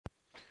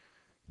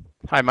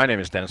Hi, my name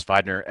is Dennis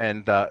Feidner,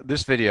 and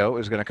this video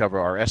is going to cover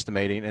our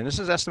estimating, and this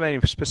is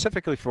estimating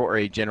specifically for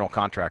a general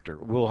contractor.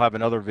 We'll have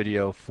another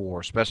video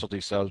for specialty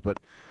subs, but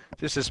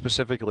this is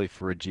specifically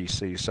for a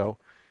GC. So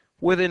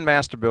within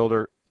Master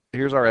Builder,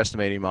 here's our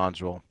estimating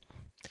module.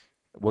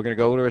 We're going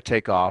to go to a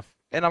takeoff,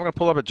 and I'm going to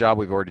pull up a job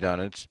we've already done.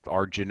 It's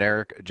our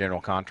generic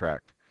general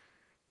contract.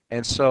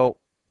 And so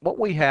what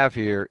we have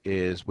here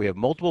is we have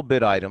multiple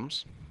bid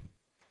items.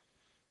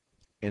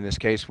 In this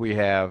case, we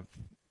have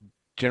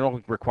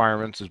general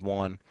requirements is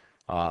one,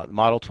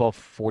 model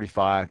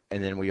 1245,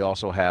 and then we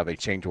also have a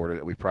change order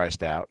that we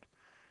priced out.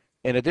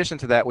 In addition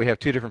to that, we have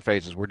two different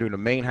phases. We're doing a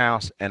main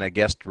house and a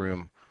guest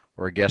room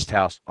or a guest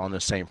house on the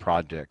same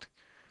project.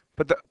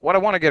 But what I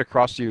want to get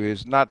across to you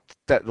is not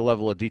that the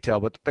level of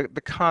detail, but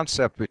the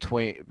concept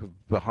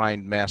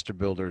behind Master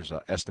Builder's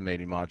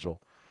estimating module.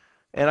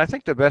 And I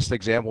think the best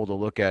example to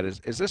look at is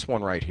this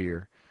one right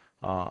here.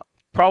 Uh,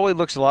 Probably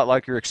looks a lot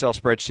like your Excel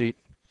spreadsheet.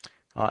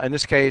 In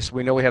this case,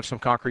 we know we have some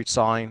concrete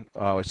sign.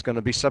 It's going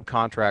to be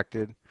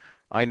subcontracted.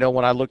 I know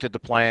when I looked at the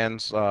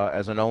plans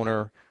as an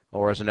owner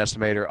or as an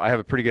estimator, I have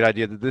a pretty good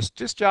idea that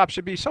this job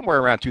should be somewhere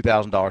around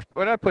 $2,000.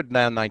 But I put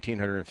down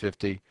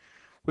 1,950.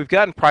 We've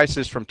gotten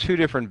prices from two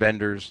different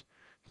vendors.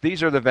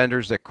 These are the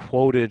vendors that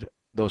quoted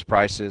those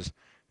prices.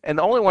 And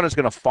the only one that's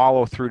going to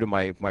follow through to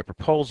my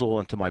proposal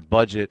and to my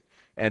budget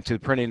and to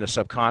printing the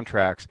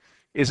subcontracts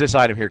is this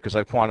item here because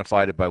I've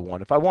quantified it by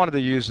one. If I wanted to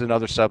use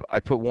another sub, I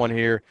put one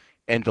here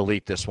and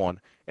delete this one.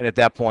 And at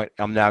that point,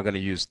 I'm now going to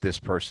use this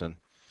person.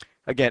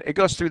 Again, it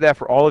goes through that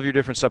for all of your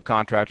different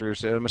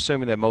subcontractors. I'm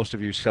assuming that most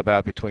of you sub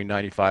out between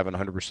 95 and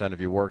 100%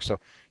 of your work. So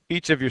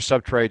each of your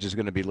sub trades is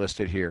going to be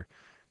listed here.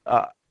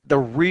 The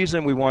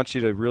reason we want you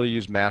to really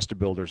use Master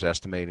Builder's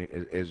estimating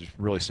is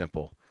really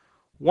simple.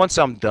 Once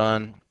I'm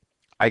done,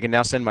 I can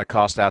now send my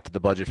cost out to the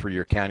budget for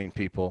your accounting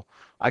people.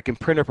 I can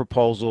print a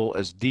proposal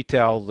as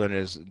detailed and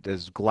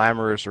as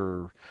glamorous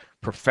or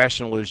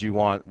professional as you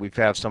want. We've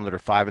had some that are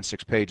 5 and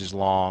 6 pages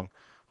long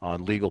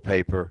on legal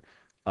paper.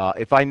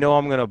 If I know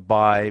I'm going to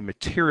buy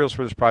materials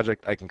for this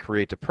project, I can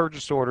create the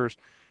purchase orders,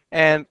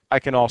 and I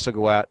can also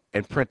go out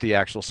and print the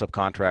actual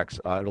subcontracts.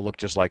 It'll look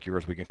just like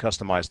yours. We can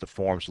customize the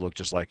forms to look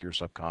just like your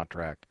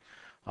subcontract.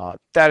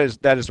 That is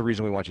the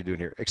reason we want you doing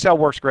here. Excel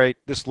works great.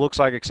 This looks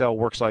like Excel,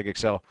 works like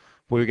Excel,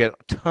 but we get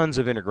tons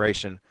of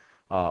integration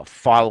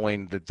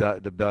following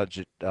the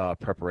budget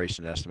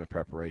preparation, estimate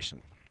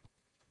preparation.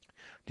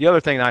 The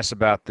other thing nice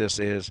about this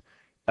is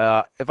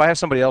if I have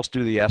somebody else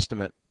do the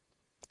estimate,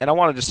 and I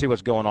wanted to see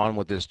what's going on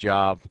with this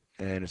job,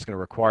 and it's going to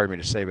require me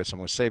to save it, so I'm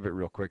going to save it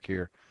real quick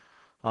here.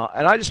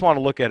 And I just want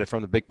to look at it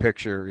from the big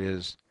picture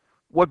is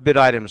what bid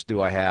items do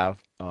I have?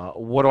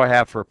 What do I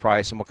have for a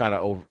price, and what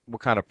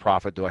kind of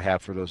profit do I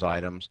have for those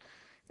items?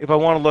 If I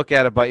want to look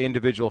at it by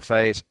individual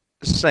phase,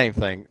 same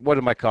thing. What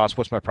are my costs?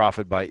 What's my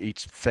profit by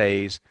each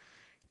phase?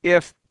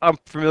 If I'm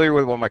familiar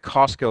with what my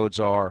cost codes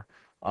are,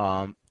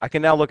 I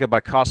can now look at my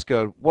cost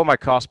code, what my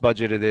cost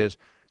budget it is,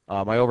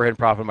 my overhead and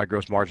profit, my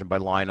gross margin by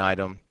line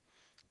item.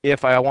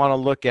 If I want to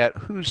look at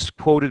who's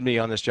quoted me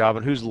on this job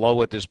and who's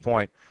low at this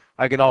point,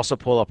 I can also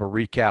pull up a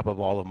recap of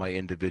all of my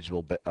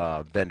individual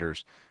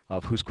vendors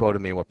of who's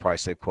quoted me and what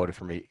price they've quoted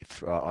for me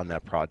on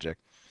that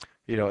project.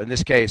 You know, in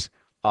this case,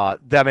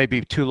 that may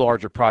be too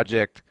large a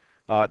project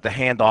to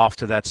hand off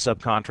to that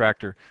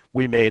subcontractor.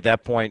 We may at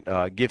that point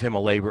give him a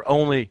labor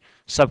only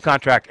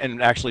subcontract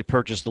and actually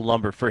purchase the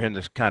lumber for him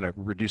to kind of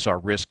reduce our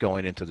risk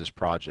going into this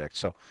project.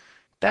 So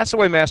that's the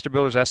way Master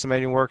Builder's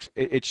estimating works.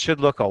 It should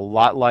look a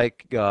lot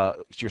like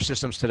your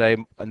systems today.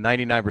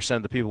 99%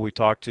 of the people we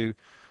talk to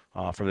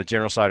from the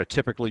general side are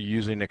typically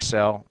using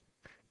Excel.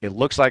 It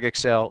looks like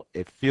Excel.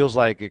 It feels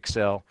like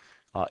Excel.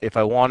 If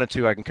I wanted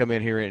to, I can come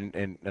in here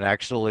and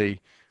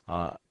actually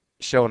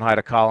show and hide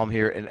a column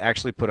here and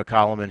actually put a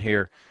column in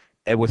here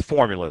and with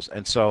formulas.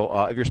 And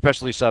so if you're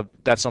specialty sub,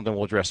 that's something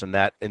we'll address in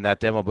that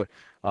demo.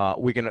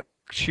 But we can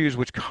choose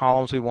which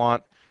columns we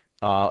want.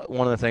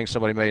 One of the things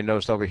somebody may have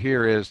noticed over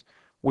here is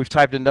we've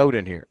typed a note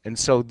in here. And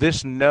so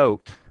this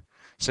note,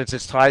 since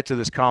it's tied to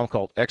this column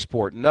called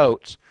export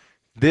notes,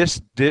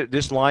 this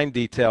line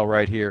detail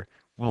right here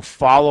will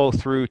follow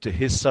through to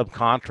his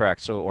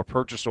subcontract or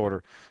purchase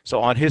order.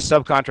 So on his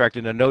subcontract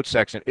in the notes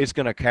section, it's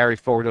going to carry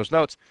forward those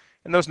notes.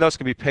 And those notes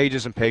can be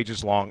pages and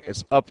pages long.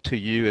 It's up to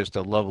you as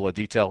to the level of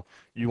detail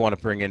you want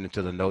to bring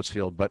into the notes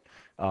field. But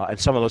and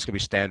some of those can be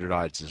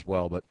standardized as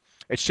well. But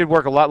it should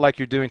work a lot like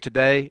you're doing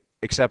today,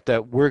 except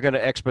that we're going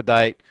to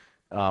expedite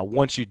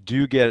once you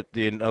do get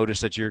the notice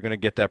that you're going to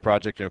get that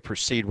project and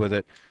proceed with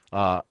it.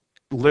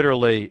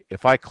 Literally,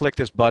 if I click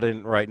this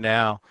button right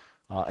now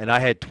and I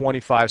had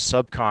 25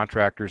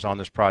 subcontractors on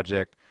this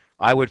project,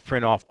 I would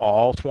print off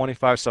all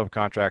 25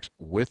 subcontracts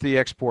with the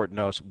export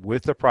notes,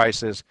 with the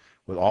prices,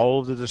 with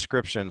all of the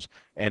descriptions,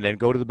 and then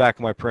go to the back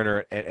of my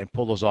printer and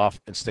pull those off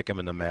and stick them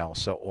in the mail,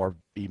 or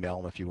email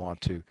them if you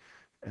want to.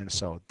 And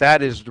so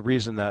that is the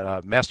reason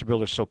that Master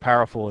Builder is so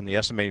powerful in the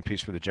estimating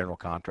piece for the general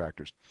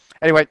contractors.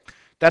 Anyway,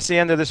 That's the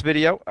end of this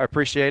video. I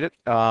appreciate it.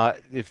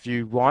 If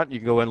you want, you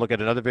can go and look at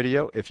another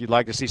video. If you'd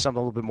like to see something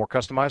a little bit more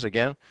customized,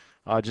 again,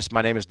 just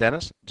my name is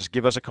Dennis. Just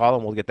give us a call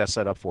and we'll get that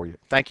set up for you.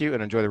 Thank you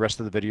and enjoy the rest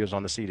of the videos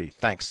on the CD.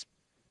 Thanks.